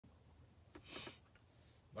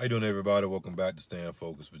How you doing, everybody? Welcome back to Stand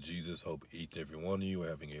Focused for Jesus. Hope each and every one of you are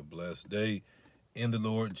having a blessed day in the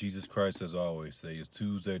Lord Jesus Christ as always. Today is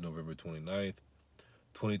Tuesday, November 29th,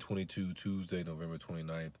 2022. Tuesday, November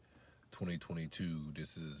 29th, 2022.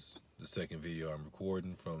 This is the second video I'm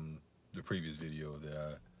recording from the previous video that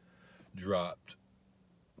I dropped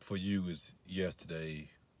for you is yesterday.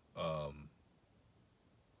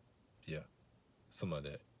 Yeah, something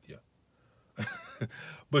like that. Yeah.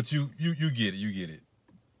 But you get it.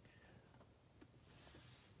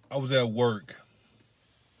 I was at work,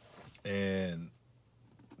 and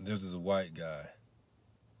there's this white guy,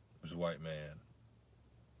 this white man,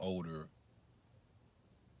 older,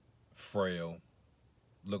 frail,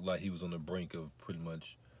 looked like he was on the brink of pretty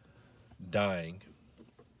much dying.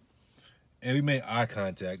 And we made eye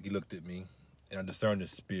contact. He looked at me, and I discerned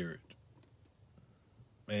his spirit.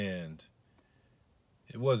 And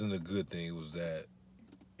it wasn't a good thing. It was that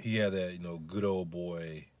he had that, good old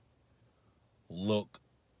boy look,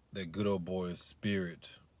 that good old boy spirit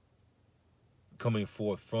coming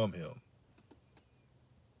forth from him.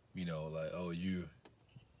 Like, oh, you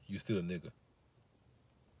still a nigga.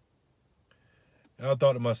 And I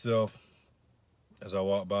thought to myself as I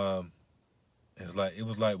walked by him, it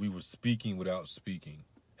was like we were speaking without speaking.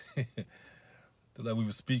 Like we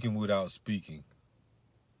were speaking without speaking.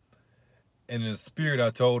 And in the spirit, I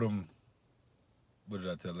told him, what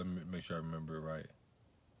did I tell him? Let me make sure I remember it right.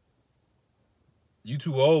 You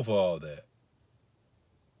too old for all that.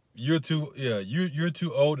 You're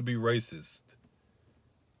too old to be racist.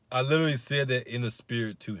 I literally said that in the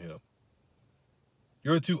spirit to him.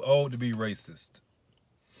 You're too old to be racist.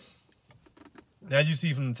 Now you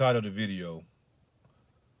see from the title of the video,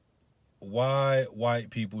 why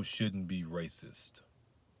white people shouldn't be racist.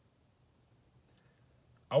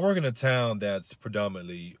 I work in a town that's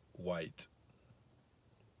predominantly white.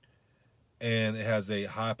 And it has a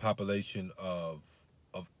high population of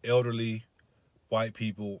elderly white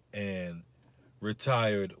people and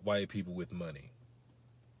retired white people with money.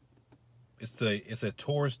 It's a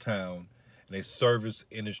tourist town and a service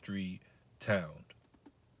industry town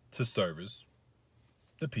to service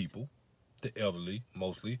the people, the elderly,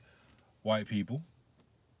 mostly white people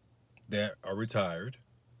that are retired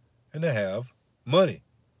and they have money.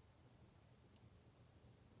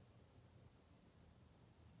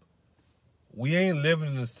 We ain't living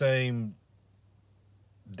in the same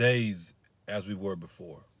days as we were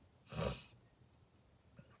before.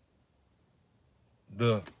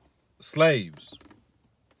 The slaves,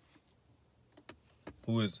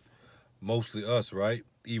 who is mostly us, right?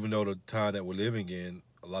 Even though the time that we're living in,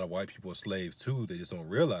 a lot of white people are slaves too. They just don't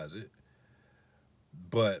realize it.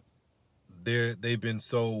 But they've been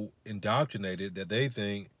so indoctrinated that they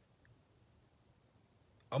think,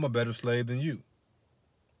 I'm a better slave than you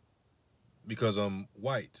because I'm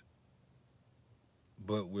white.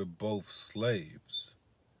 But we're both slaves.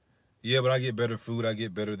 Yeah, but I get better food, I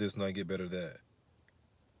get better this, and I get better that.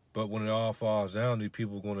 But when it all falls down, these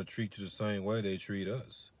people are going to treat you the same way they treat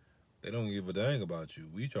us. They don't give a dang about you.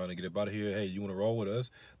 We trying to get up out of here. Hey, you want to roll with us?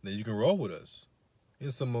 Then you can roll with us.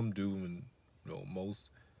 And some of them do, and most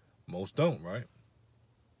don't, right?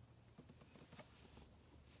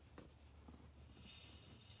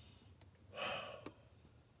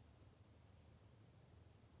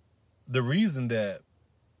 The reason that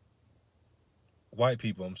white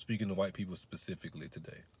people, I'm speaking to white people specifically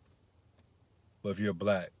today, but if you're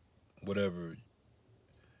black, whatever,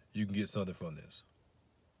 you can get something from this.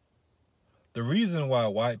 The reason why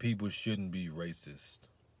white people shouldn't be racist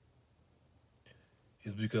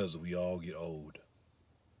is because we all get old.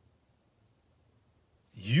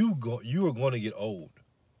 You are going to get old.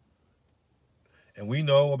 And we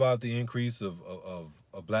know about the increase of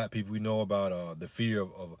black people. We know about the fear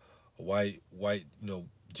of white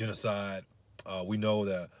genocide. We know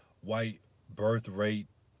that the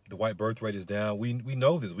white birth rate is down. We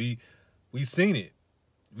know this. We've seen it.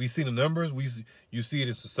 We've seen the numbers. You see it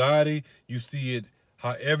in society. You see it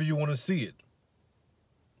however you want to see it.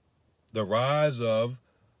 The rise of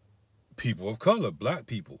people of color, black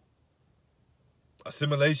people.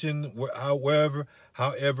 Assimilation, however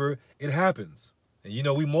it happens. And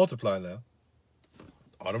we multiply now.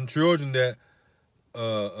 All them children that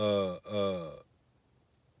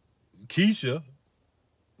Keisha,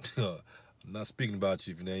 I'm not speaking about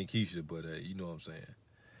you if your name Keisha, but you know what I'm saying.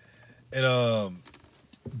 And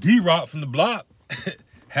D-Rock from the block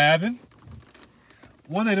having,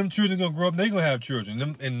 one of them children gonna grow up and they gonna have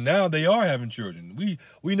children. And now they are having children.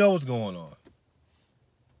 We know what's going on.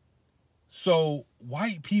 So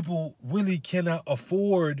white people really cannot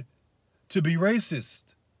afford to be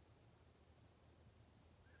racist.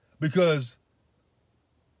 Because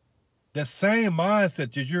That same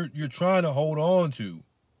mindset that you're trying to hold on to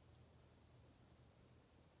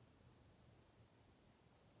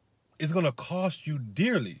is going to cost you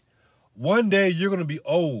dearly. One day you're going to be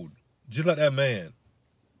old, just like that man.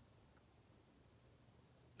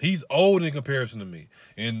 He's old in comparison to me.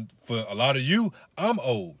 And for a lot of you, I'm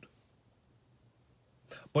old.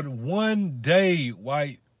 But one day,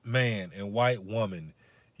 white man and white woman,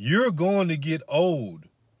 you're going to get old.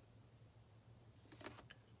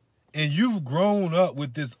 And you've grown up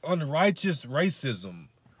with this unrighteous racism.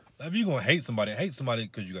 Now, if you're going to hate somebody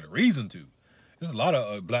because you got a reason to. There's a lot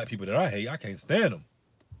of black people that I hate. I can't stand them.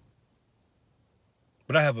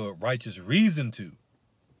 But I have a righteous reason to.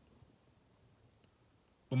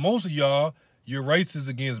 But most of y'all, you're racist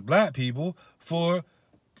against black people for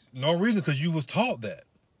no reason, because you was taught that.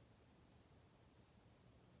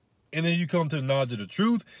 And then you come to the knowledge of the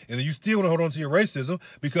truth, and then you still want to hold on to your racism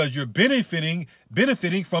because you're benefiting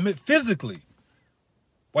from it physically.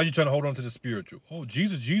 Why are you trying to hold on to the spiritual? Oh,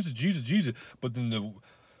 Jesus, Jesus, Jesus, Jesus. But then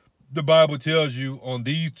the Bible tells you on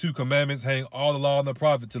these 2 commandments hang all the law and the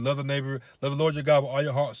prophet: to love the neighbor, love the Lord your God with all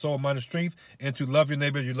your heart, soul, mind, and strength, and to love your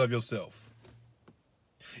neighbor as you love yourself.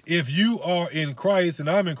 If you are in Christ and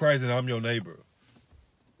I'm in Christ, and I'm your neighbor.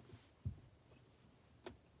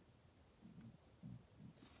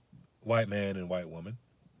 White man and white woman.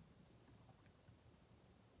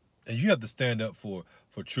 And you have to stand up for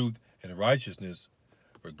truth and righteousness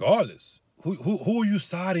regardless. Who are you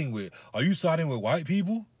siding with? Are you siding with white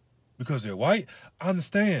people because they're white? I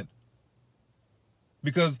understand.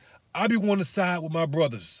 Because I be wanting to side with my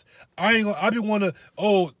brothers. I be wanting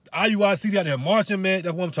to, IUIC out there marching, man.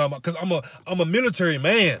 That's what I'm talking about. Because I'm a military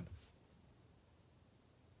man.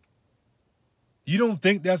 You don't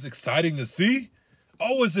think that's exciting to see?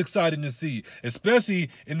 Always exciting to see, especially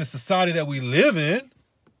in the society that we live in.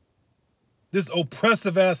 This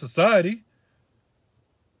oppressive ass society.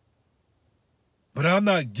 But I'm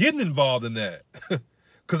not getting involved in that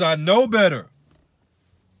because I know better.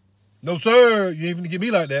 No, sir, you ain't gonna get me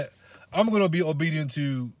like that. I'm going to be obedient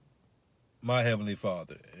to my Heavenly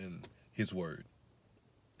Father and His word.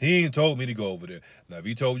 He ain't told me to go over there. Now, if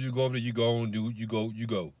He told you to go over there, you go and do it. You go.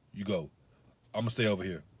 I'm going to stay over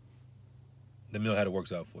here. Let me know how it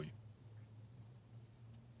works out for you.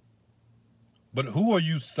 But who are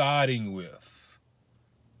you siding with?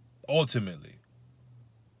 Ultimately.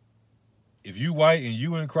 If you white and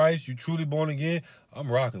you in Christ, you truly born again,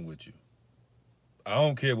 I'm rocking with you. I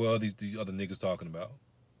don't care what these other niggas talking about.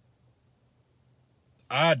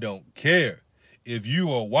 I don't care. If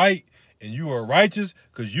you are white and you are righteous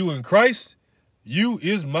because you in Christ, you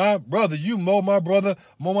is my brother. You more my brother,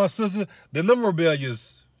 more my sister than them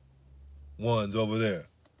rebellious ones over there.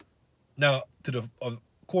 Now, of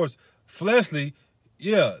course, fleshly,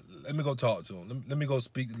 yeah, let me go talk to them. Let me go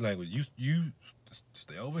speak the language. You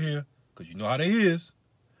stay over here because you know how they is.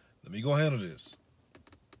 Let me go handle this.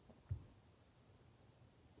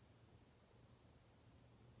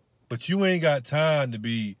 But you ain't got time to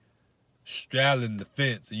be straddling the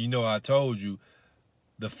fence. And you know I told you,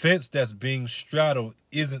 the fence that's being straddled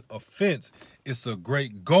isn't a fence. It's a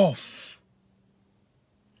great gulf.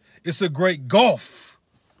 It's a great gulf.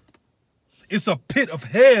 It's a pit of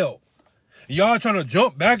hell. And y'all trying to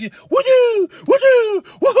jump back in. Woo-hoo!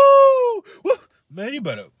 Woohoo! Woo! Man, you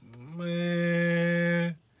better,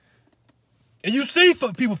 man. And you see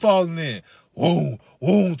people falling in. Whoa,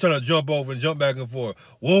 trying to jump over and jump back and forth.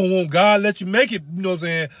 Whoa, God let you make it, you know what I'm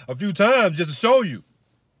saying, a few times just to show you.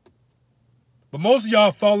 But most of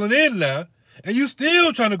y'all falling in now, and you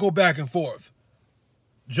still trying to go back and forth.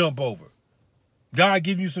 Jump over. God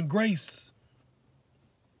give you some grace.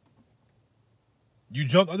 You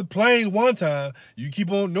jumped on the plane one time, you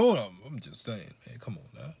keep on doing it. I'm just saying, man, come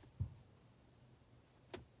on now.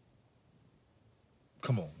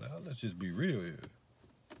 Come on now, let's just be real here.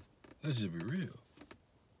 Let's just be real.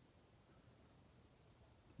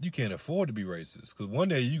 You can't afford to be racist because one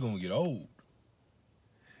day you're going to get old.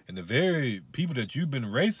 And the very people that you've been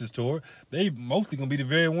racist toward, they mostly going to be the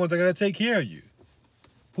very ones that got to take care of you.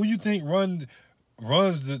 Who you think runs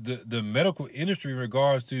the medical industry in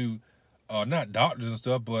regards to not doctors and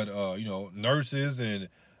stuff, but nurses and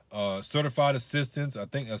certified assistants? I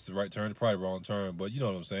think that's the right term. Probably the wrong term, but you know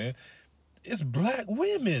what I'm saying. It's black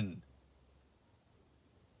women.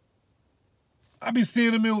 I be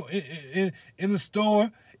seeing them in the store.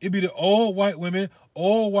 It be the old white women,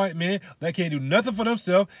 old white men that can't do nothing for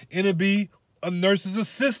themselves, and it be a nurse's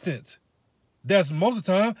assistant. That's most of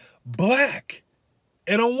the time black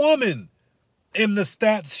and a woman. And the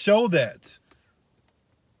stats show that.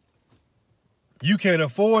 You can't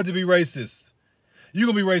afford to be racist. You're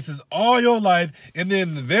going to be racist all your life, and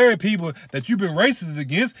then the very people that you've been racist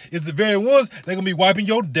against is the very ones that are going to be wiping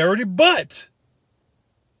your dirty butt.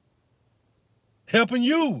 Helping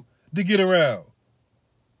you to get around.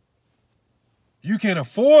 You can't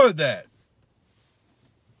afford that.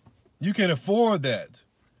 You can't afford that.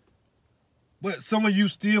 But some of you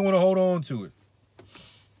still want to hold on to it.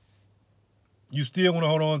 You still want to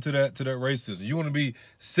hold on to that racism. You want to be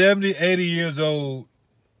 70, 80 years old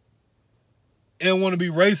and want to be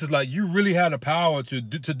racist like you really had the power to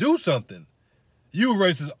do something. You were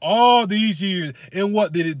racist all these years, and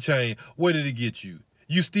what did it change? Where did it get you?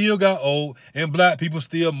 You still got old, and black people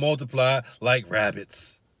still multiply like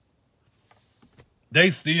rabbits.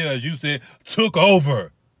 They still, as you said, took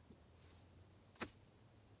over.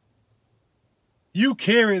 You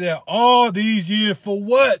carried that all these years for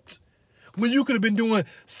what? When you could have been doing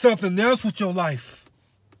something else with your life.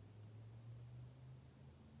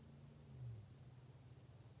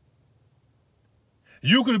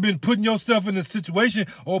 You could have been putting yourself in a situation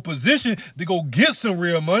or a position to go get some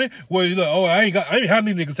real money where you're like, oh, I ain't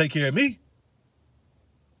having these niggas take care of me.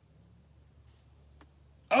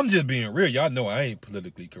 I'm just being real. Y'all know I ain't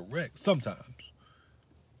politically correct sometimes.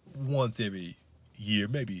 Once every year,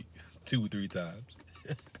 maybe 2 or 3 times.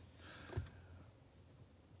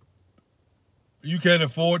 You can't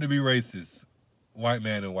afford to be racist, white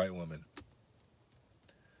man and white woman.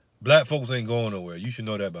 Black folks ain't going nowhere. You should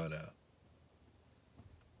know that by now.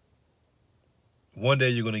 One day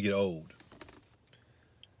you're going to get old.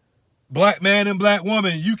 Black man and black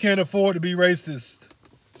woman, you can't afford to be racist.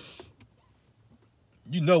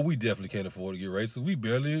 You know we definitely can't afford to get racist. We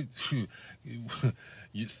barely,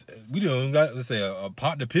 we don't got, let's say, a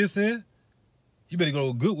pot to piss in. You better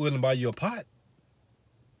go to Goodwill and buy you a pot.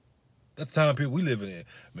 That's the time period we living in.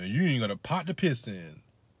 Man, you ain't got a pot to piss in.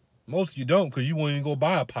 Most of you don't because you won't even go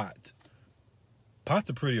buy a pot. Pots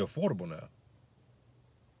are pretty affordable now.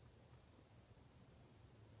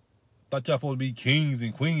 Thought y'all supposed to be kings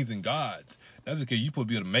and queens and gods. That's okay. You supposed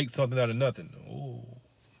to be able to make something out of nothing.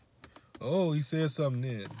 Oh, he said something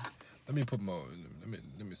then. Let me put my,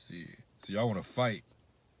 let me see. So y'all want to fight.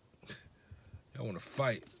 Y'all want to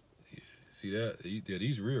fight. Yeah, see that? Yeah,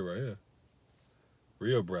 these real right here.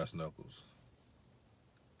 Real brass knuckles.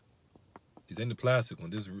 These ain't the plastic one.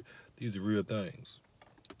 These are real things.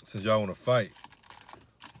 Since y'all want to fight,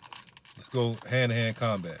 let's go hand-to-hand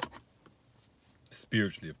combat.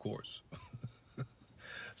 Spiritually, of course.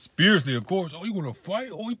 Spiritually, of course. Oh, you want to fight?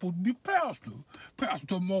 Oh, you supposed to be pastor. Pastor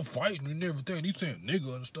talking about fighting and everything. He's saying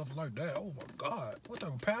nigga and stuff like that. Oh, my God. What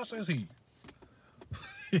type of pastor is he?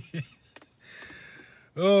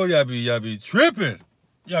 Oh, y'all be tripping.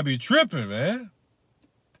 Y'all be tripping, man.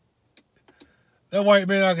 That white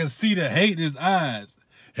man, I can see the hate in his eyes.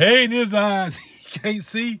 Hate in his eyes. He can't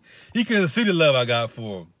see. He can't see the love I got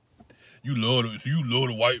for him. You love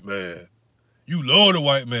the white man. You love the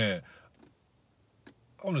white man.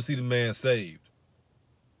 I want to see the man saved.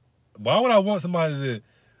 Why would I want somebody to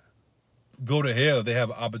go to hell if they have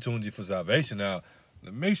an opportunity for salvation? Now,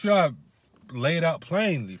 make sure I lay it out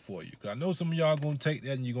plainly for you. Because I know some of y'all going to take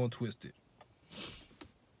that and you're going to twist it.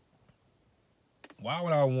 Why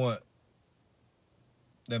would I want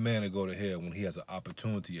that man to go to hell when he has an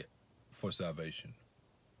opportunity for salvation?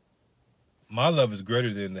 My love is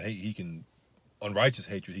greater than the hate unrighteous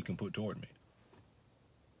hatred he can put toward me.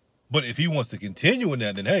 But if he wants to continue in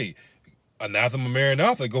that, then hey, anathema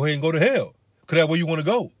maranatha, go ahead and go to hell. Because that's where you want to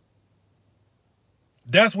go.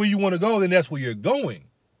 That's where you want to go, then that's where you're going.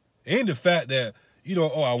 And the fact that,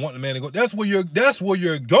 oh, I want the man to go. That's where you're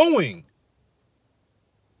going.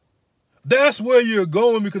 That's where you're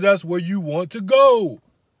going because that's where you want to go.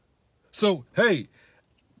 So, hey,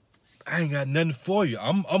 I ain't got nothing for you.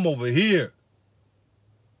 I'm over here.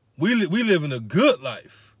 We live in a good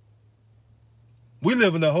life. We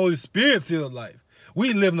live in a Holy Spirit-filled life.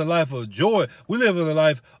 We live in a life of joy. We live in a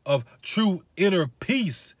life of true inner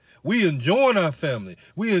peace. We enjoying our family.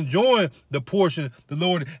 We enjoying the portion the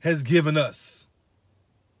Lord has given us.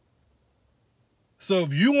 So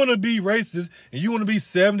if you want to be racist and you want to be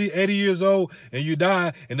 70, 80 years old and you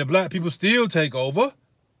die and the black people still take over,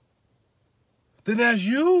 then that's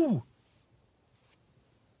you.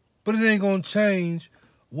 But it ain't going to change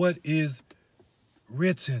what is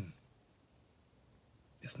written.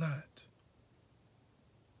 It's not.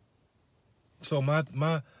 So my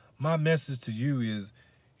message to you is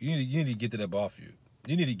you need to get that up off you.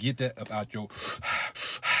 You need to get that up out your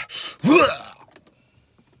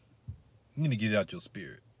you need to get it out your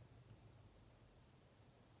spirit.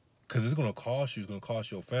 Because it's going to cost you. It's going to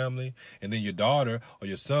cost your family. And then your daughter or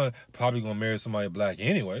your son probably going to marry somebody black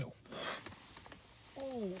anyway.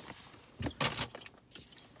 Oh.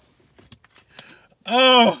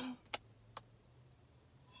 Oh.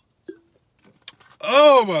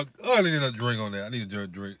 Oh my! Oh, I need a drink on that. I need a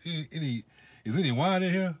drink. Is any wine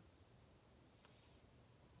in here?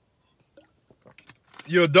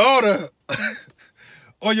 Your daughter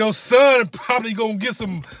or your son probably gonna get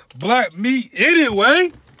some black meat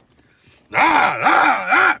anyway.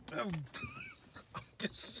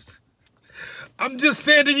 I'm just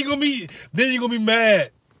saying. Then you're gonna be mad. Then you're gonna be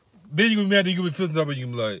mad. Then you're gonna be feeling something. You're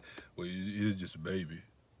gonna be like, well, it is just a baby.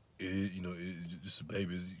 It is, it's just a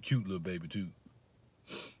baby. It's a cute little baby too.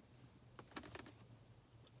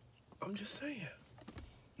 I'm just saying.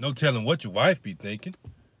 No telling what your wife be thinking.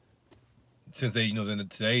 Since they,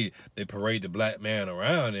 today they parade the black man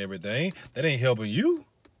around and everything, that ain't helping you.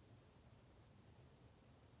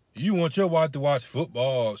 You want your wife to watch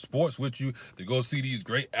football, sports with you, to go see these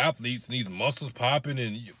great athletes and these muscles popping,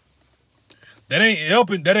 and that ain't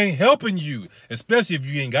helping. That ain't helping you, especially if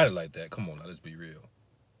you ain't got it like that. Come on, now, let's be real.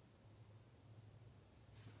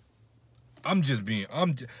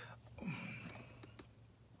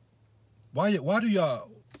 Why do y'all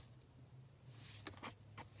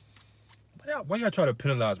try to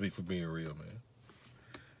penalize me for being real, man?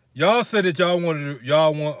 Y'all said that y'all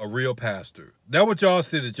want a real pastor. That's what y'all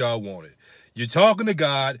said that y'all wanted. You're talking to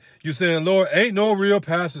God. You're saying, Lord, ain't no real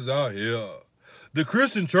pastors out here. The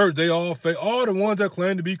Christian church, they all fake. All the ones that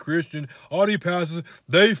claim to be Christian, all these pastors,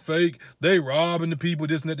 they fake. They robbing the people,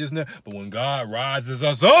 this and that, this and that. But when God rises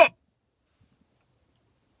us up,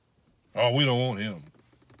 oh, we don't want him.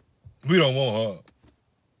 We don't want her.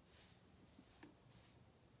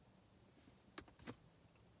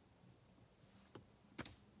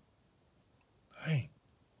 Hey,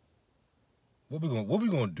 what we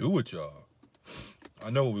gonna do with y'all? I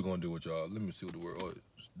know what we're gonna do with y'all. Let me see what the word. Oh,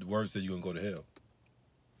 the word said you're gonna go to hell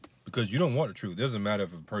because you don't want the truth. It doesn't matter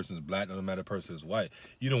if a person is black. It doesn't matter if a person is white.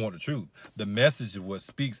 You don't want the truth. The message is what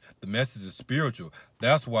speaks. The message is spiritual.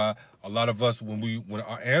 That's why a lot of us, when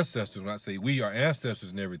our ancestors, when I say we, our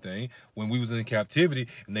ancestors and everything, when we was in captivity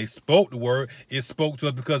and they spoke the word, it spoke to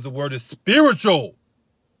us because the word is spiritual.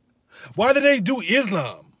 Why did they do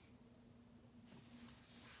Islam?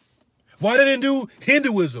 Why they didn't do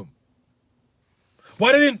Hinduism?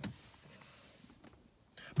 Why they didn't?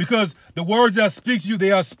 Because the words that speak to you,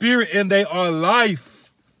 they are spirit and they are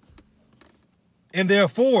life. And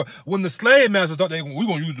therefore, when the slave masters thought we're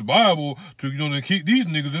going to use the Bible to, to keep these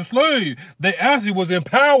niggas enslaved, they actually was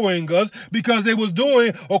empowering us because they was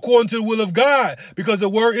doing according to the will of God. Because the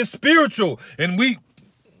word is spiritual. And let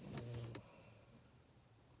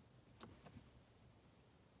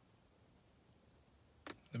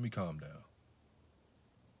me calm down.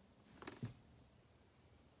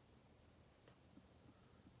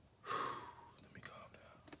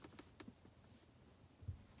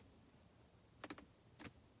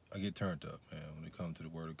 I get turned up, man, when it comes to the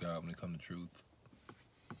word of God, when it comes to truth.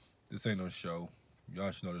 This ain't no show.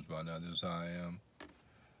 Y'all should know this by now. This is how I am.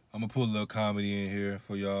 I'm going to put a little comedy in here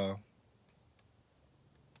for y'all.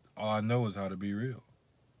 All I know is how to be real.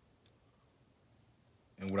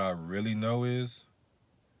 And what I really know is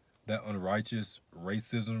that unrighteous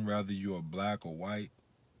racism, whether you are black or white,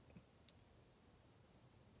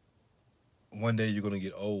 one day you're going to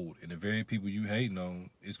get old. And the very people you hating on,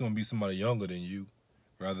 it's going to be somebody younger than you.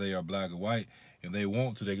 Whether they are black or white, if they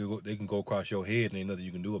want to, they can go across your head and ain't nothing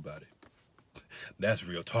you can do about it. That's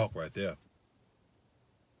real talk right there.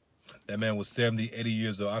 That man was 70, 80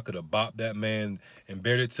 years old. I could have bopped that man and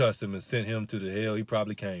barely touched him and sent him to the hell he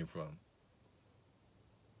probably came from.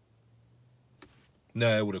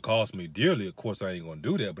 Now, it would have cost me dearly. Of course, I ain't going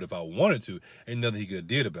to do that. But if I wanted to, ain't nothing he could have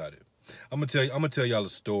did about it. I'm going to tell y'all a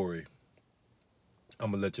story. I'm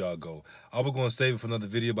going to let y'all go. I was going to save it for another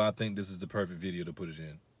video, but I think this is the perfect video to put it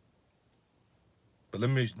in. But let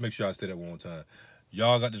me make sure I say that one more time.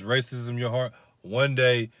 Y'all got this racism in your heart. One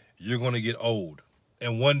day, you're going to get old.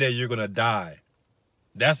 And one day, you're going to die.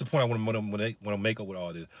 That's the point I want to make up with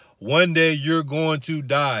all this. One day, you're going to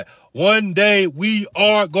die. One day, we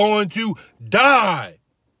are going to die.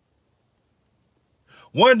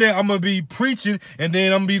 One day, I'm going to be preaching, and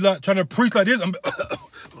then I'm going to be like, trying to preach like this. I'm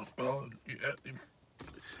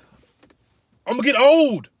going to get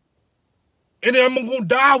old. And then I'm going to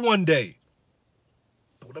die one day.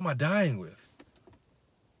 But what am I dying with?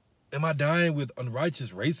 Am I dying with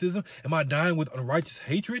unrighteous racism? Am I dying with unrighteous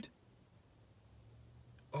hatred?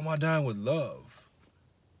 Or am I dying with love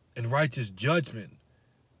and righteous judgment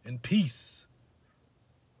and peace?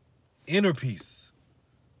 Inner peace.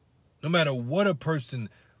 No matter what a person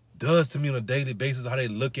does to me on a daily basis, how they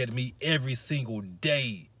look at me every single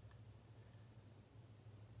day.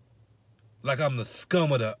 Like I'm the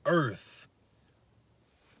scum of the earth.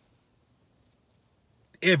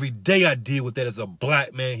 Every day I deal with that as a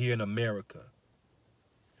black man here in America.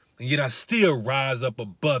 And yet I still rise up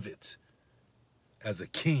above it as a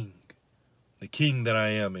king, the king that I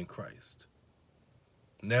am in Christ.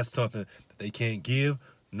 And that's something that they can't give,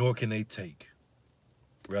 nor can they take,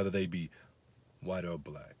 whether they be white or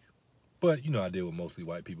black. But, I deal with mostly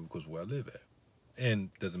white people because where I live at.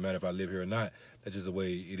 And it doesn't matter if I live here or not. That's just the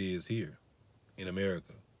way it is here in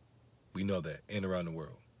America. We know that, and around the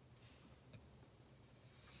world.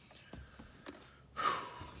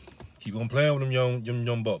 Keep on playing with them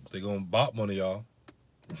young bucks. They gonna bop one of y'all.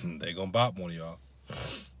 They gonna bop one of y'all.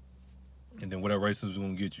 And then whatever racism is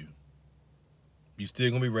gonna get you. You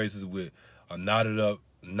still gonna be racist with a knotted up,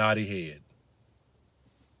 knotty head.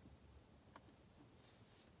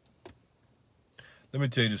 Let me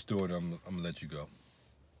tell you the story, and I'm gonna let you go.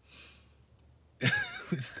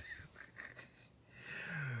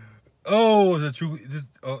 Oh, it's a true.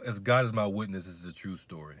 As God is my witness, it's a true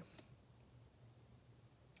story.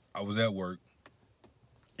 I was at work.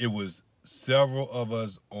 It was several of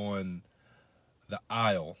us on the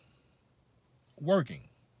aisle working,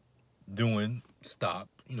 doing stop,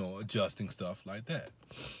 adjusting stuff like that.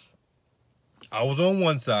 I was on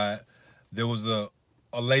one side. There was a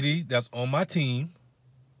lady that's on my team.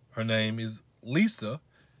 Her name is Lisa.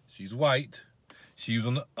 She's white. She was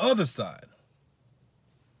on the other side.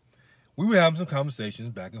 We were having some conversations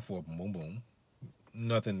back and forth, boom, boom.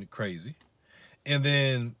 Nothing crazy. And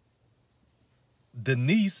then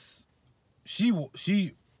Denise, she walks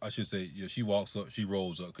up, she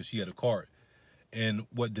rolls up because she had a cart. And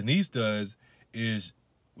what Denise does is,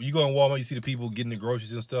 when you go in Walmart, you see the people getting the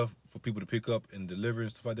groceries and stuff for people to pick up and deliver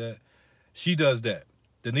and stuff like that. She does that.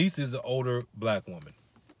 Denise is an older black woman.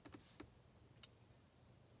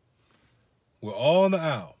 We're all in the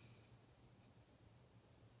aisle.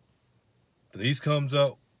 Denise comes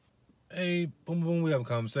up. Hey, boom, boom, we have a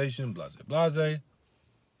conversation, blase, blase.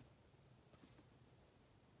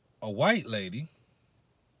 A white lady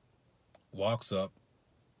walks up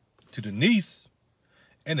to Denise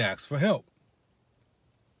and asks for help.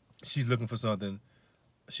 She's looking for something.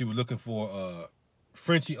 She was looking for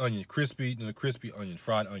Frenchy onion, crispy onions,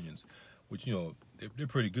 fried onions, which, they're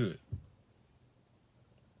pretty good.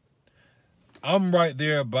 I'm right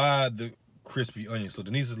there by the crispy onions. So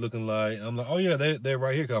Denise is looking like, I'm like, oh yeah, they're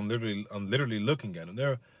right here. I'm literally looking at them.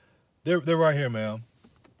 They're right here, ma'am.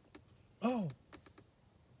 Oh.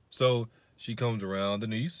 So she comes around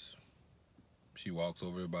Denise. She walks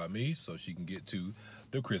over by me so she can get to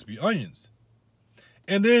the crispy onions.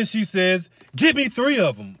 And then she says, "Give me 3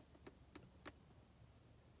 of them."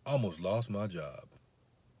 I almost lost my job.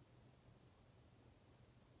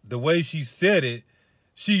 The way she said it,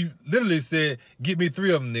 she literally said, "Get me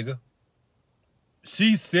 3 of them, nigga."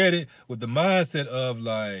 She said it with the mindset of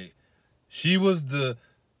like, she was the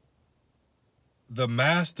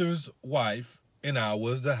master's wife and I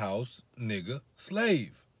was the house nigga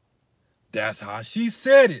slave. That's how she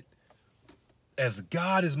said it. As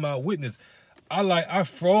God is my witness. I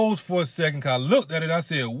froze for a second because I looked at it and I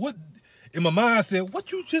said, what? In my mind, I said,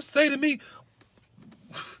 what you just say to me?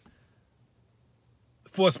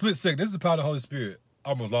 For a split second, this is the power of the Holy Spirit. I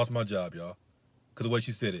almost lost my job, y'all, because the way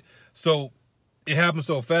she said it. So it happened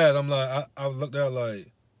so fast. I'm like, I looked at her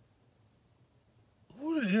like,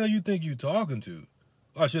 who the hell you think you talking to?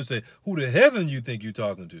 Or I should say, who the heaven you think you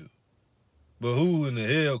talking to? But who in the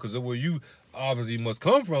hell, because where you obviously must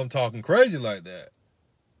come from talking crazy like that.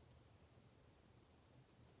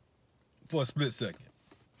 For a split second.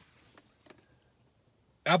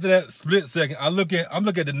 After that split second, I'm looking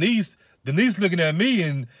at Denise looking at me,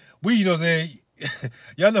 and we, y'all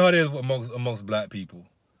know how it is amongst black people.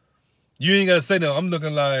 You ain't gotta say no. I'm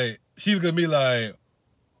looking like, she's gonna be like,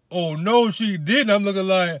 oh no, she didn't. I'm looking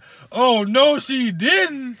like, oh no, she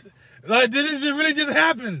didn't. Like, did this really just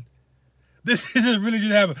happen? This just really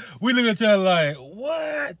just happened. We look at each other like,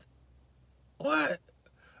 what? What?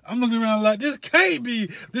 I'm looking around like, this can't be,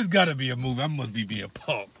 this gotta be a movie. I must be being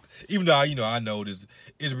punked. Even though, I know this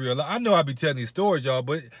is real. I know I be telling these stories, y'all,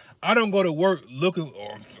 but I don't go to work looking,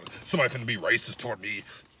 oh, somebody's gonna be racist toward me.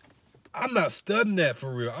 I'm not studying that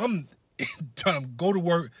for real. I'm trying to go to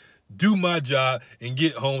work, do my job, and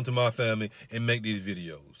get home to my family and make these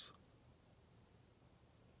videos.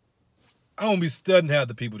 I don't be studying how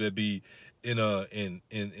the people that be in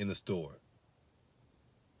the store.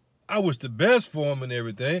 I wish the best for them and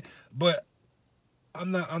everything, but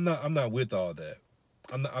I'm not with all that.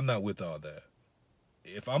 I'm not with all that.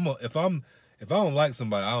 If I don't like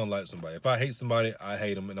somebody, I don't like somebody. If I hate somebody, I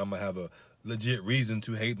hate them, and I'm gonna have a legit reason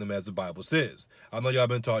to hate them, as the Bible says. I know y'all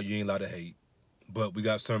been taught you ain't allowed to hate, but we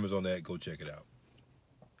got sermons on that. Go check it out,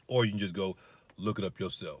 or you can just go Look it up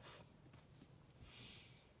yourself.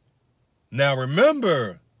 Now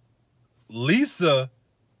remember, Lisa,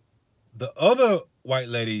 the other white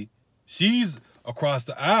lady, she's across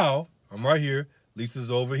the aisle. I'm right here. Lisa's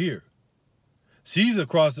over here. She's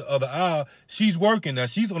across the other aisle. She's working. Now,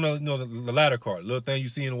 she's on the ladder cart. Little thing you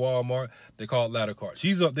see in Walmart, they call it ladder cart.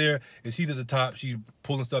 She's up there, and she's at the top. She's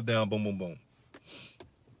pulling stuff down, boom, boom, boom.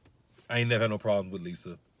 I ain't never had no problem with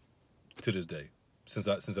Lisa to this day since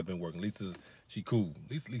I've been working. She cool.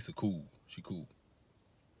 Lisa cool. She cool.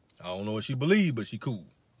 I don't know what she believe, but she cool.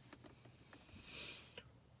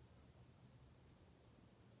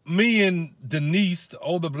 Me and Denise, the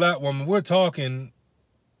older black woman, we're talking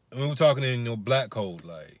in black code,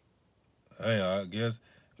 like, hey, I guess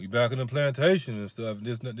we back in the plantation and stuff,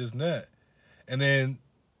 this and that. And then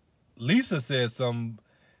Lisa said something,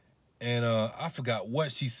 and I forgot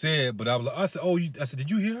what she said, but I said, I said,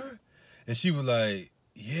 did you hear her? And she was like,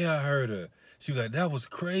 yeah, I heard her. She was like, that was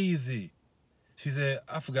crazy. She said,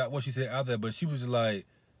 I forgot what she said out there, but she was like,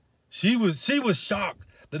 she was shocked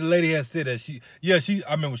that the lady had said that. I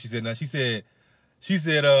remember what she said. Now she said,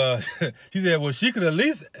 well, she could at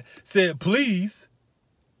least said please.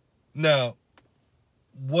 Now,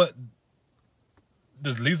 what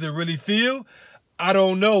does Lisa really feel? I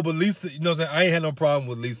don't know, but Lisa, you know what I'm saying? I ain't had no problem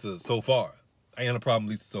with Lisa so far.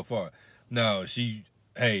 Now,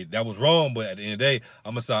 hey, that was wrong, but at the end of the day,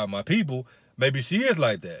 I'm gonna side with my people. Maybe she is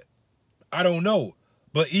like that. I don't know.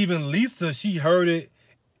 But even Lisa, she heard it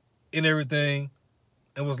and everything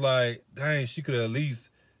and was like, dang, she could have at least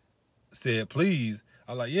said please.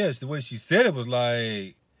 I was like, yes, the way she said it was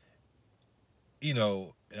like, and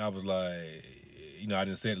I was like, I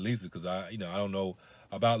didn't say it to Lisa because I don't know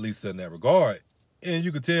about Lisa in that regard. And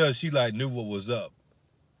you could tell she like knew what was up.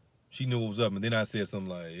 She knew what was up. And then I said something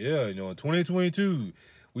like, yeah, in 2022,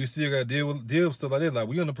 we still got to deal with stuff like that. Like,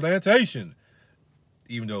 we on the plantation,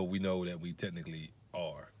 even though we know that we technically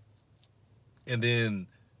are. And then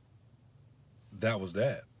that was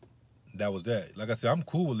that. Like I said, I'm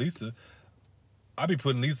cool with Lisa. I be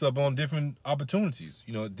putting Lisa up on different opportunities,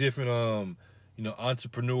 different,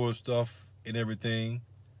 entrepreneur stuff and everything.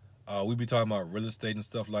 We be talking about real estate and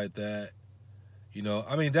stuff like that.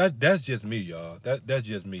 I mean, that's just me, y'all. That's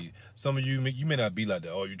just me. Some of you may not be like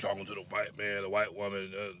that. Oh, you talking to the white man, the white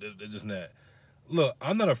woman, they're just not. Look,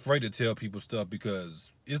 I'm not afraid to tell people stuff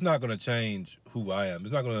because it's not going to change who I am.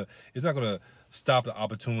 It's not going to stop the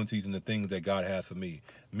opportunities and the things that God has for me.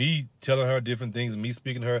 Me telling her different things and me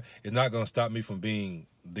speaking to her is not going to stop me from being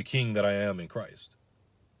the king that I am in Christ.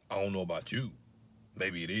 I don't know about you.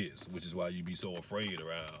 Maybe it is, which is why you be so afraid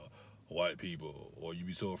around white people or you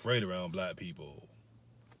be so afraid around black people.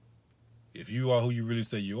 If you are who you really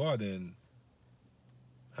say you are, then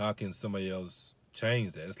how can somebody else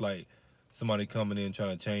change that? It's like somebody coming in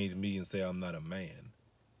trying to change me and say I'm not a man.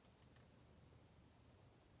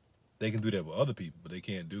 They can do that with other people, but they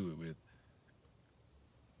can't do it with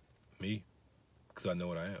me because I know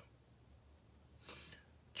what I am.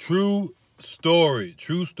 True story.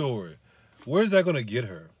 Where's that going to get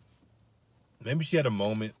her? Maybe she had a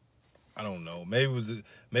moment. I don't know. Maybe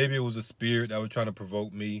it was a spirit that was trying to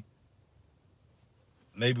provoke me.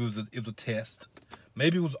 Maybe it was a test.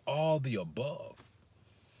 Maybe it was all the above.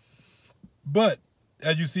 But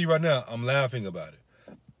as you see right now, I'm laughing about it.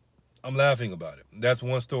 That's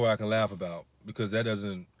one story I can laugh about because that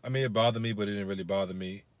doesn't, it bothered me, but it didn't really bother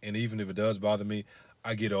me. And even if it does bother me,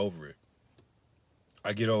 I get over it.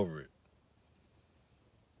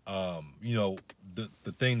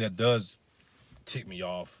 The thing that does tick me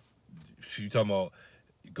off, you talking about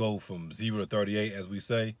go from 0 to 38, as we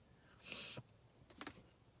say,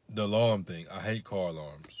 the alarm thing. I hate car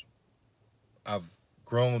alarms. I've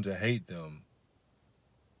grown to hate them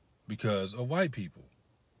because of white people.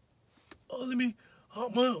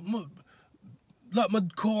 Lock my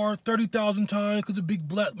car 30,000 times because the big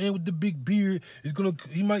black man with the big beard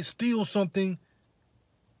he might steal something.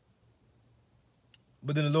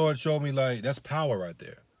 But then the Lord showed me, like, that's power right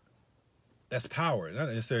there. That's power. Not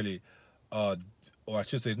necessarily, or I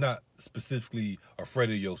should say, not specifically afraid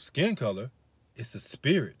of your skin color. It's a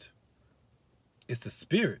spirit.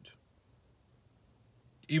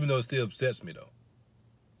 Even though it still upsets me, though.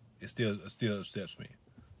 It still upsets me.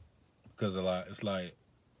 Because it's like,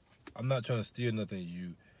 I'm not trying to steal nothing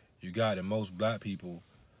you got. And most black people,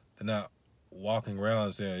 they're not walking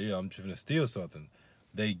around saying, yeah, I'm trying to steal something.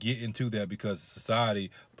 They get into that because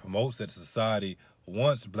society promotes that. Society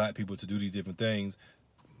wants black people to do these different things.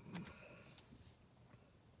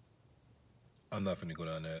 I'm not finna go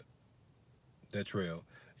down that trail.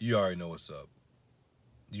 You already know what's up.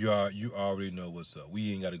 You already know what's up.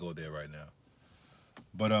 We ain't got to go there right now.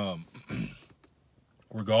 But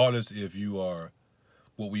regardless if you are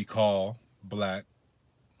what we call black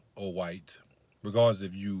or white, regardless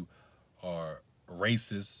if you are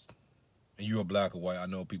racist and you're black or white. I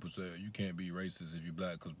know people say you can't be racist if you're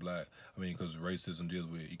black because racism deals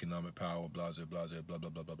with economic power, blah, blah, blah, blah, blah,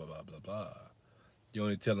 blah, blah, blah, blah, blah, blah. You're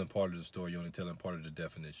only telling part of the story. You're only telling part of the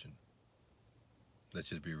definition. Let's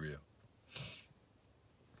just be real.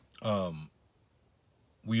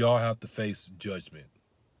 We all have to face judgment.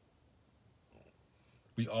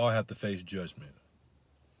 We all have to face judgment.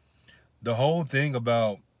 The whole thing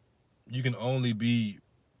about you can only be,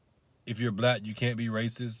 if you're black, you can't be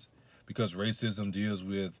racist because racism deals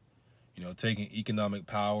with, taking economic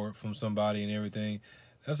power from somebody and everything.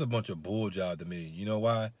 That's a bunch of bull job to me. You know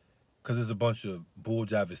why? Because it's a bunch of bull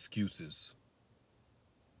job excuses.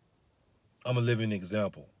 I'm a living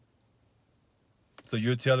example. So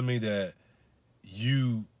you're telling me that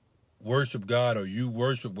you worship God or you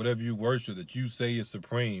worship whatever you worship that you say is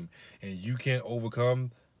supreme and you can't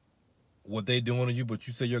overcome what they doing to you, but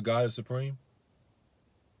you say your God is supreme?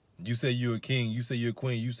 You say you're a king, you say you're a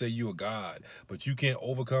queen, you say you're a God, but you can't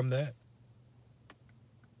overcome that?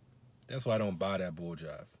 That's why I don't buy that bull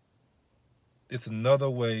jive. It's another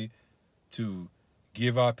way to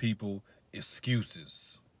give our people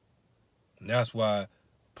excuses. And that's why,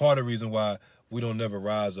 part of the reason why we don't never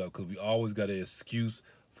rise up, because we always got an excuse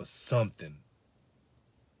for something.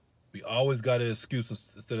 We always got an excuse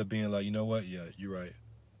instead of being like, you know what? Yeah, you're right.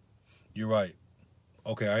 You're right.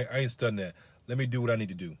 Okay, I ain't studying that. Let me do what I need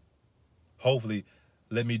to do. Hopefully,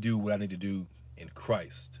 let me do what I need to do in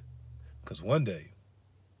Christ. Because one day,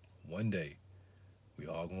 we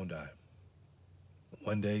all going to die.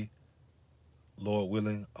 One day, Lord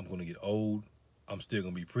willing, I'm going to get old. I'm still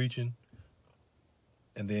going to be preaching.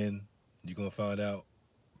 And then you're going to find out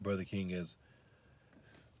Brother King has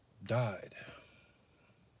died.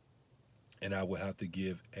 And I will have to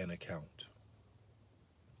give an account.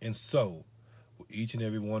 And so, with each and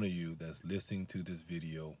every one of you that's listening to this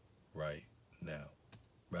video right now,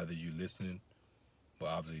 rather you listening,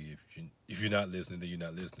 well, obviously if you're not listening, then you're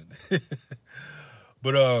not listening.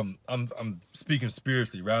 But I'm speaking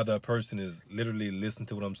spiritually. Rather, a person is literally listening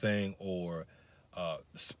to what I'm saying, or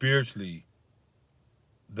spiritually,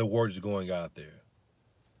 the word is going out there.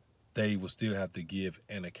 They will still have to give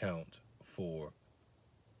an account for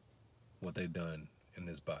what they've done in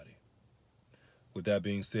this body. With that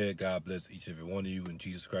being said, God bless each and every one of you. In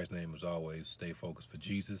Jesus Christ's name, as always, stay focused for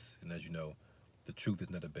Jesus. And as you know, the truth is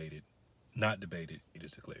not debated. It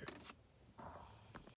is declared.